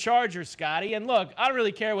Herbert of the Chargers, Scotty. And look, I don't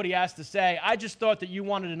really care what he has to say. I just thought that you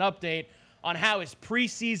wanted an update on how his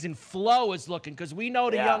preseason flow is looking, because we know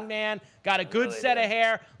the young man got a good set of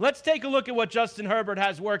hair. Let's take a look at what Justin Herbert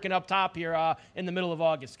has working up top here in the middle of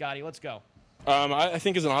August, Scotty. Let's go. I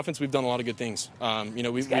think as an offense, we've done a lot of good things.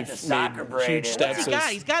 We've made huge steps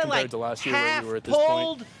he's got compared to last year where we were at this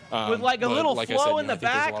point. With like a little flow in the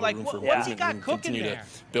back. Like, what's he got cooking there?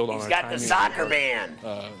 To build on he's our got timing, the soccer band.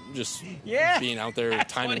 Just being out there,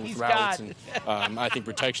 timing with routes. And I think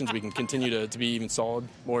protections, we can continue to be even solid,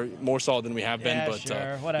 more solid than we have been.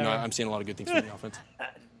 But I'm seeing a lot of good things from the offense.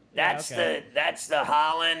 That's the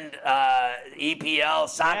Holland EPL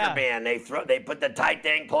soccer band. They put the tight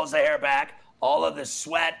thing, pulls the hair back. All of the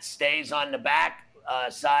sweat stays on the back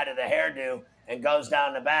side of the hairdo and goes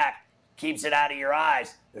down the back, keeps it out of your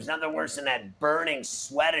eyes. There's nothing worse than that burning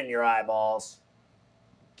sweat in your eyeballs.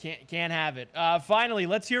 Can't have it. Finally,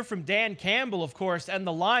 let's hear from Dan Campbell, of course, and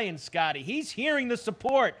the Lions, Scotty. He's hearing the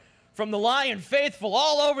support from the Lion faithful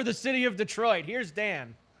all over the city of Detroit. Here's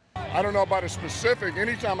Dan. I don't know about a specific.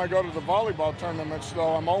 Anytime I go to the volleyball tournaments,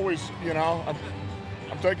 though, I'm always,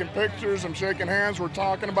 I'm taking pictures, I'm shaking hands, we're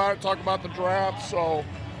talking about it, talking about the draft, so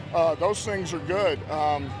those things are good.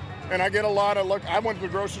 And I get a lot of look. I went to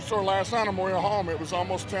the grocery store last night, I'm way home, it was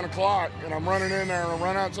almost 10 o'clock, and I'm running in there and I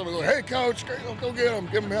run out and somebody's like, hey coach, go get him,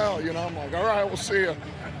 give him hell, I'm like, all right, we'll see you.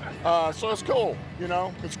 So it's cool,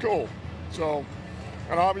 it's cool. So,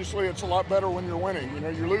 and obviously it's a lot better when you're winning,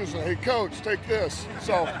 you're losing, hey coach, take this.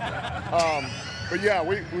 So, but yeah,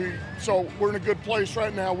 so we're in a good place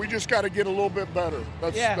right now. We just got to get a little bit better.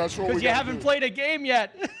 That's what we got to do. Because you haven't played a game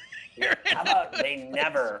yet. How about they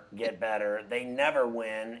never get better? They never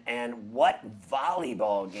win. And what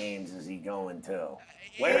volleyball games is he going to?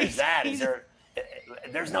 Where is that?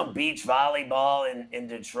 There's no beach volleyball in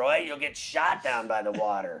Detroit. You'll get shot down by the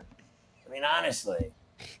water. I mean, honestly.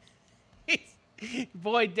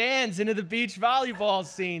 Boy, Dan's into the beach volleyball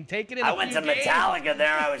scene. Taking it. I went to Metallica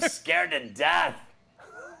there. I was scared to death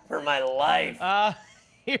for my life.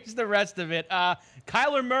 Here's the rest of it.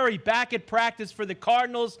 Kyler Murray back at practice for the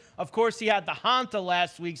Cardinals. Of course, he had the Honta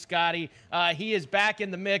last week, Scotty. He is back in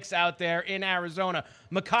the mix out there in Arizona.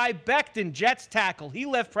 Mekhi Becton, Jets tackle. He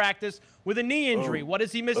left practice with a knee injury. What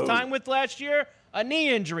does he miss time with last year? A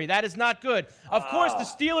knee injury. That is not good. Of course, the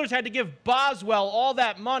Steelers had to give Boswell all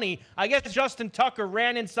that money. I guess Justin Tucker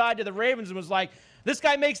ran inside to the Ravens and was like, this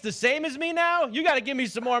guy makes the same as me now? You got to give me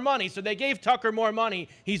some more money. So they gave Tucker more money.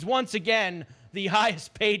 He's once again the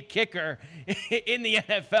highest paid kicker in the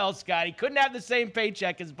NFL, Scott. He couldn't have the same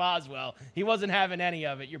paycheck as Boswell. He wasn't having any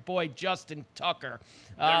of it. Your boy, Justin Tucker.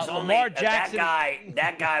 Lamar Jackson.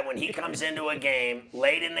 That guy, when he comes into a game,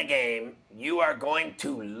 late in the game, you are going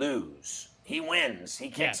to lose. He wins. He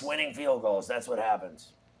kicks winning field goals. That's what happens.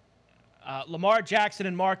 Lamar Jackson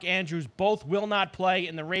and Mark Andrews both will not play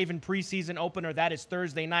in the Raven preseason opener. That is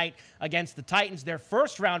Thursday night against the Titans. Their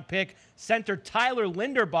first-round pick, center Tyler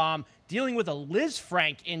Linderbaum, dealing with a Liz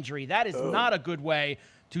Frank injury. That is not a good way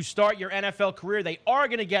to start your NFL career. They are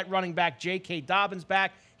going to get running back J.K. Dobbins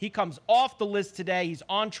back. He comes off the list today. He's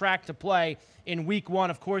on track to play in Week 1.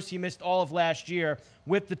 Of course, he missed all of last year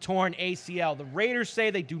with the torn ACL. The Raiders say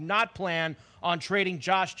they do not plan on trading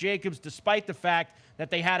Josh Jacobs, despite the fact that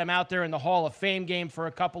they had him out there in the Hall of Fame game for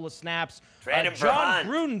a couple of snaps. Trade him for Hunt.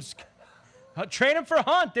 Gruden's trade him for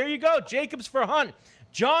Hunt. There you go. Jacobs for Hunt.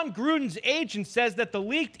 John Gruden's agent says that the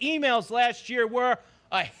leaked emails last year were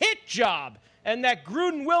a hit job and that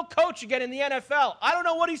Gruden will coach again in the NFL. I don't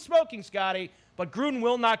know what he's smoking, Scotty, but Gruden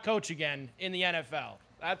will not coach again in the NFL.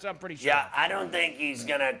 That's I'm pretty sure. Yeah, I don't think he's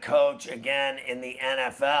going to coach again in the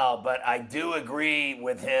NFL, but I do agree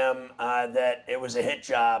with him that it was a hit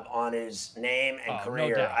job on his name and career.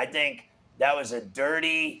 No doubt. I think that was a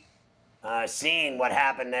dirty scene, what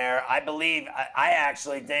happened there. I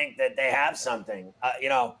actually think that they have something.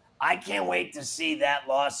 I can't wait to see that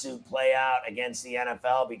lawsuit play out against the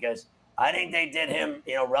NFL because I think they did him,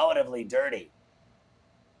 relatively dirty.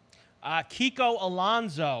 Kiko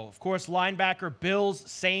Alonso, of course, linebacker, Bills,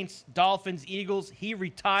 Saints, Dolphins, Eagles. He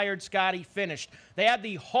retired, Scotty, finished. They had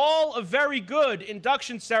the Hall of Very Good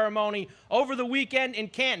induction ceremony over the weekend in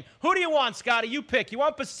Canton. Who do you want, Scotty? You pick. You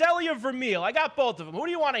want Baselli or Vermeil? I got both of them. Who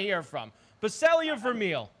do you want to hear from? Baselli or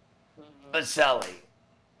Vermeil? Baselli.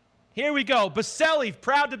 Here we go. Baselli,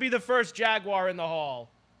 proud to be the first Jaguar in the Hall.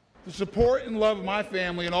 The support and love of my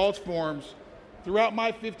family in all its forms throughout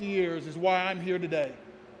my 50 years is why I'm here today.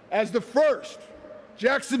 As the first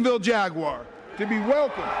Jacksonville Jaguar to be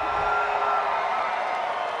welcomed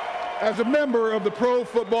as a member of the Pro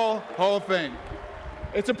Football Hall of Fame.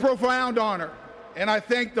 It's a profound honor, and I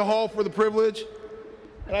thank the Hall for the privilege,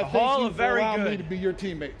 and I thank you for allowing me to be your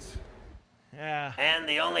teammates. Yeah. And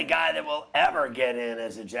the only guy that will ever get in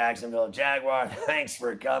as a Jacksonville Jaguar. Thanks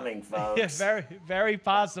for coming, folks. Yeah, very, very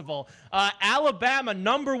possible. Alabama,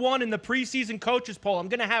 #1 in the preseason coaches poll. I'm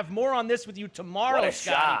going to have more on this with you tomorrow, What a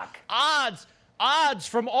Scotty. shock. Odds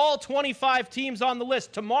from all 25 teams on the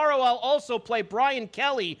list. Tomorrow I'll also play Brian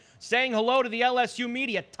Kelly saying hello to the LSU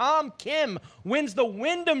media. Tom Kim wins the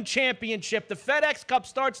Wyndham Championship. The FedEx Cup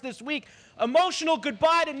starts this week. Emotional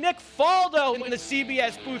goodbye to Nick Faldo in the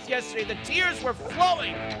CBS booth yesterday. The tears were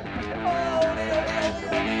flowing.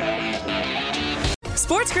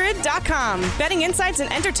 SportsGrid.com. Betting insights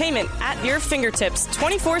and entertainment at your fingertips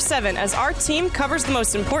 24/7 as our team covers the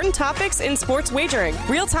most important topics in sports wagering.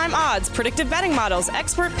 Real-time odds, predictive betting models,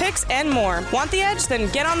 expert picks, and more. Want the edge? Then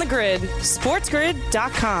get on the grid.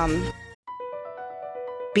 SportsGrid.com.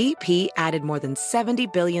 BP added more than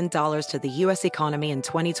 $70 billion to the U.S. economy in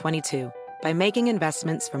 2022 by making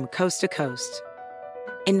investments from coast to coast.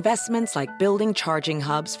 Investments like building charging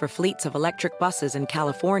hubs for fleets of electric buses in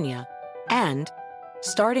California and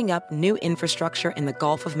starting up new infrastructure in the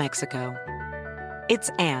Gulf of Mexico. It's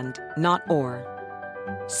and, not or.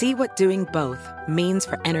 See what doing both means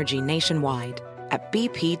for energy nationwide at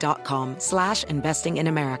bp.com/investing in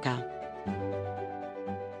America.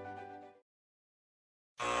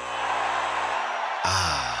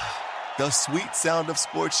 The sweet sound of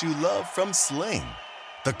sports you love from Sling.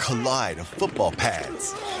 The collide of football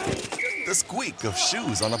pads. The squeak of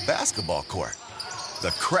shoes on a basketball court.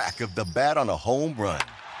 The crack of the bat on a home run.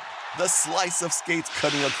 The slice of skates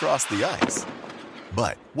cutting across the ice.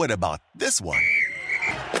 But what about this one?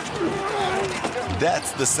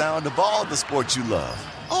 That's the sound of all the sports you love,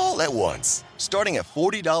 all at once. Starting at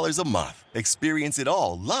 $40 a month. Experience it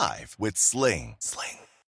all live with Sling.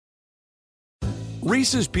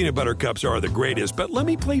 Reese's peanut butter cups are the greatest, but let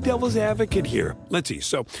me play devil's advocate here. Let's see.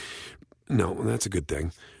 So, no, that's a good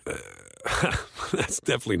thing. That's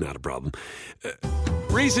definitely not a problem.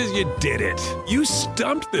 Reese's, you did it. You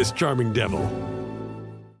stumped this charming devil.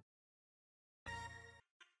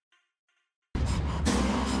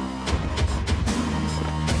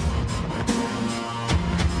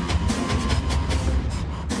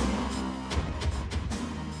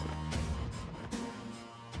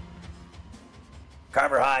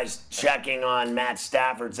 Carver High's checking on Matt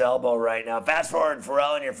Stafford's elbow right now. Fast forward,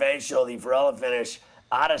 Pharrell in your facial, the Pharrell finish.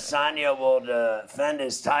 Adesanya will defend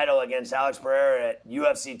his title against Alex Pereira at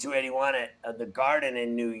UFC 281 at the Garden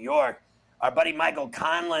in New York. Our buddy Michael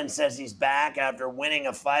Conlon says he's back after winning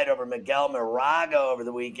a fight over Miguel Moraga over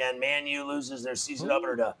the weekend. Man U loses their season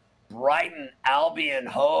opener to Brighton Albion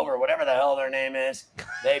Hove, or whatever the hell their name is.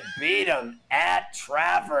 They beat him at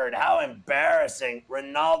Trafford. How embarrassing.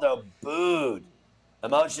 Ronaldo booed.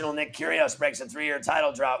 Emotional Nick Kyrgios breaks a 3-year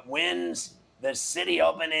title drought, wins the City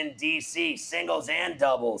Open in D.C., singles and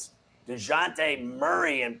doubles. DeJounte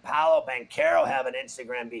Murray and Paolo Banchero have an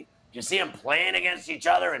Instagram beef. Did you see them playing against each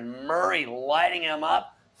other and Murray lighting him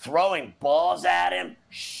up, throwing balls at him,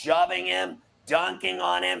 shoving him, dunking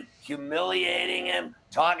on him, humiliating him,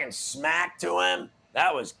 talking smack to him.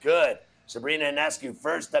 That was good. Sabrina Ionescu,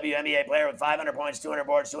 first WNBA player with 500 points, 200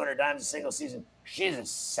 boards, 200 dimes in a single season. She's a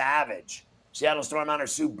savage. Seattle Storm honor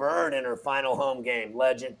Sue Bird in her final home game.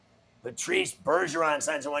 Legend. Patrice Bergeron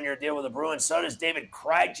signs a 1-year deal with the Bruins. So does David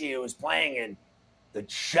Krejci, who was playing in the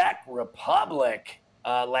Czech Republic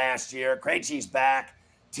last year. Krejci's back.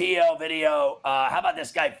 TL video. How about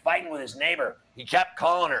this guy fighting with his neighbor? He kept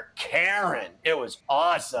calling her Karen. It was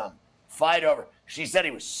awesome. Fight over. She said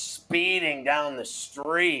he was speeding down the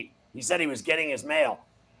street. He said he was getting his mail.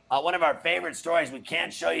 One of our favorite stories, we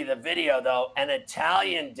can't show you the video, though. An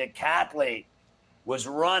Italian decathlete was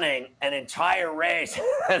running an entire race,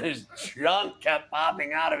 and his junk kept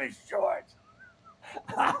popping out of his shorts.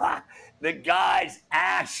 The guy's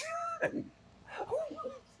action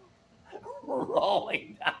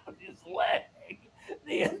rolling down his leg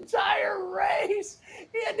the entire race.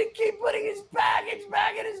 He had to keep putting his package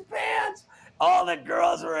back in his pants. All the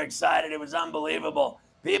girls were excited. It was unbelievable.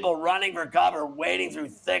 People running for cover, wading through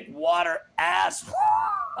thick water, ass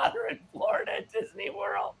water in Florida at Disney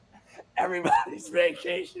World. Everybody's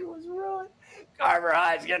vacation was ruined. Carver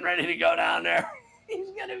High's getting ready to go down there.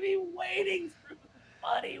 He's going to be wading through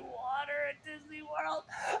muddy water at Disney World.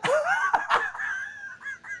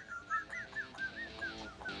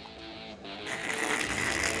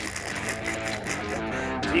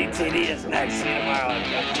 GTD is next. See you tomorrow.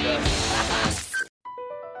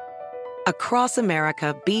 Across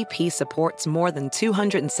America, BP supports more than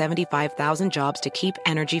 275,000 jobs to keep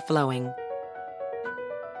energy flowing.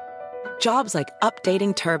 Jobs like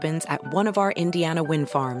updating turbines at one of our Indiana wind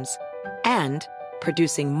farms and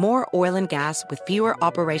producing more oil and gas with fewer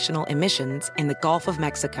operational emissions in the Gulf of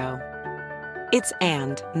Mexico. It's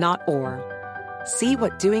and, not or. See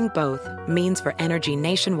what doing both means for energy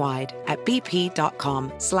nationwide at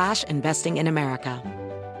bp.com/investing in America.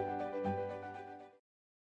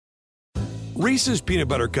 Reese's peanut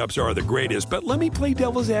butter cups are the greatest, but let me play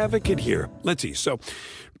devil's advocate here. Let's see. So,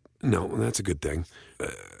 no, that's a good thing.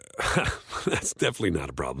 That's definitely not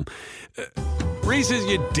a problem. Reese's,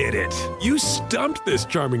 you did it. You stumped this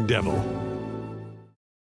charming devil.